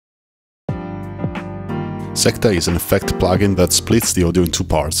Secta is an effect plugin that splits the audio in two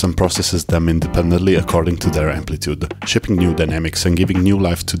parts and processes them independently according to their amplitude, shaping new dynamics and giving new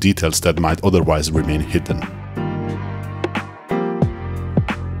life to details that might otherwise remain hidden.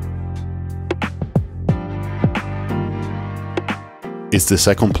 It's the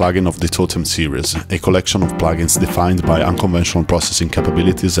second plugin of the Totem series, a collection of plugins defined by unconventional processing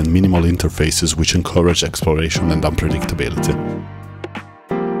capabilities and minimal interfaces which encourage exploration and unpredictability.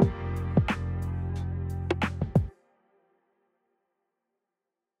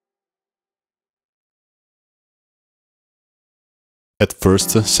 At first,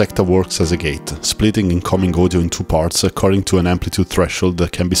 Secta works as a gate, splitting incoming audio in two parts according to an amplitude threshold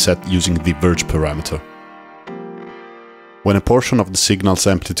that can be set using the Verge parameter. When a portion of the signal's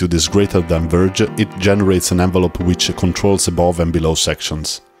amplitude is greater than Verge, it generates an envelope which controls above and below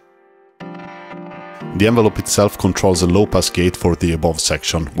sections. The envelope itself controls a low-pass gate for the above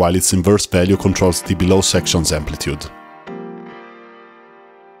section, while its inverse value controls the below section's amplitude.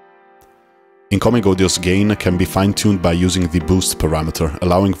 Incoming audio's gain can be fine-tuned by using the boost parameter,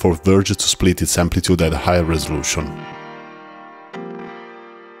 allowing for Verge to split its amplitude at a higher resolution.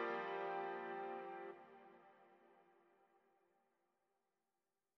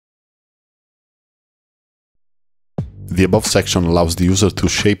 The above section allows the user to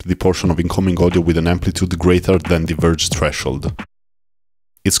shape the portion of incoming audio with an amplitude greater than the Verge threshold.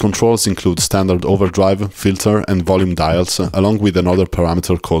 Its controls include standard overdrive, filter and volume dials, along with another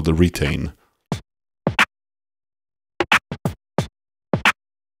parameter called retain.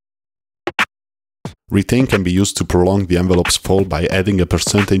 Retain can be used to prolong the envelope's fall by adding a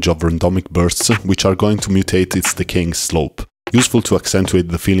percentage of randomic bursts, which are going to mutate its decaying slope, useful to accentuate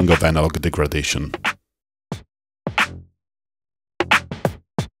the feeling of analog degradation.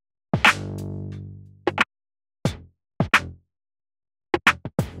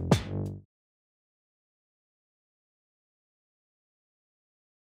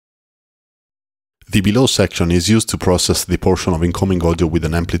 The below section is used to process the portion of incoming audio with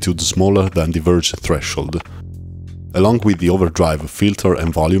an amplitude smaller than the Verge threshold. Along with the overdrive, filter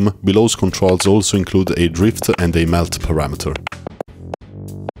and volume, below's controls also include a drift and a melt parameter.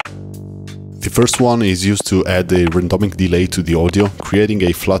 The first one is used to add a randomic delay to the audio, creating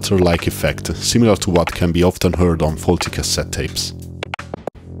a flutter-like effect, similar to what can be often heard on faulty cassette tapes.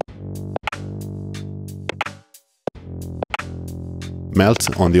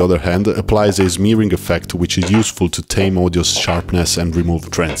 Melt, on the other hand, applies a smearing effect which is useful to tame audio's sharpness and remove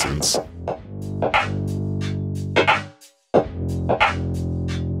transients.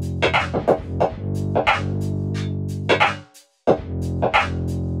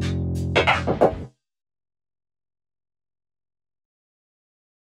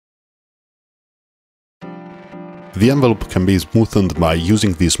 The envelope can be smoothened by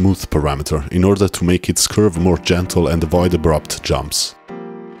using the smooth parameter in order to make its curve more gentle and avoid abrupt jumps.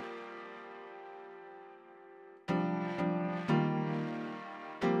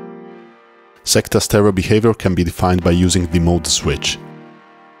 Secta stereo behavior can be defined by using the mode switch.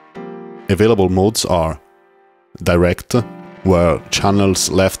 Available modes are direct, where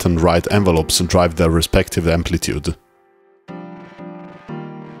channels' left and right envelopes drive their respective amplitude;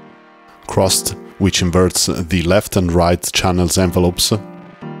 crossed, which inverts the left and right channels' envelopes;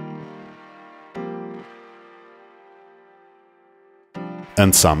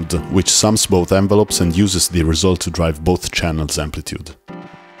 and summed, which sums both envelopes and uses the result to drive both channels' amplitude.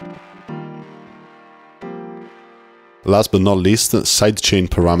 Last but not least, Sidechain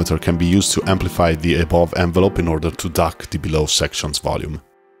parameter can be used to amplify the above envelope in order to duck the below section's volume.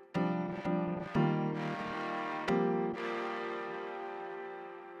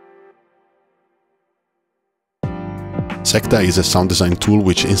 Secta is a sound design tool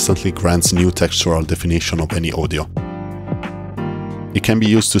which instantly grants new textural definition of any audio. It can be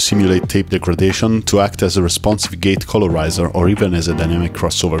used to simulate tape degradation, to act as a responsive gate colorizer, or even as a dynamic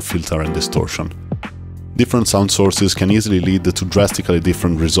crossover filter and distortion. Different sound sources can easily lead to drastically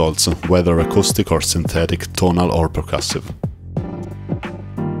different results, whether acoustic or synthetic, tonal or percussive.